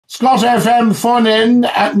Scott FM phone in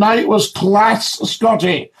at night was class,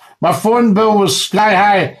 Scotty. My phone bill was sky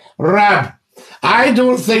high, Rab. I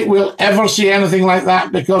don't think we'll ever see anything like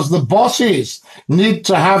that because the bosses need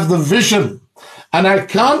to have the vision. And I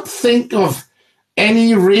can't think of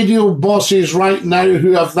any radio bosses right now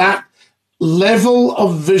who have that level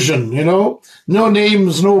of vision, you know? No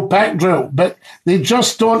names, no pack drill, but they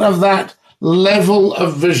just don't have that level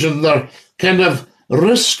of vision. They're kind of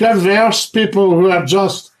risk-averse people who are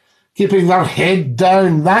just keeping their head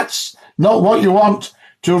down. That's not what you want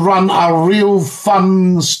to run a real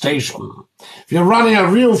fun station. If you're running a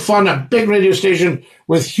real fun, a big radio station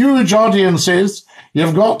with huge audiences,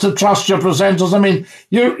 you've got to trust your presenters. I mean,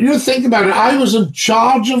 you think about it. I was in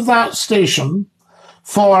charge of that station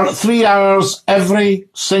for 3 hours every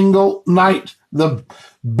single night. The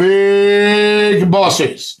big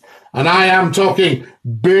bosses, and I am talking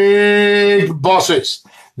big bosses,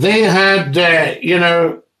 they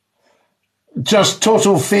had, just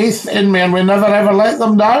total faith in me, and we never ever let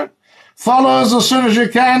them down. Follow us as soon as you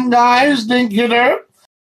can, guys. Dink you do.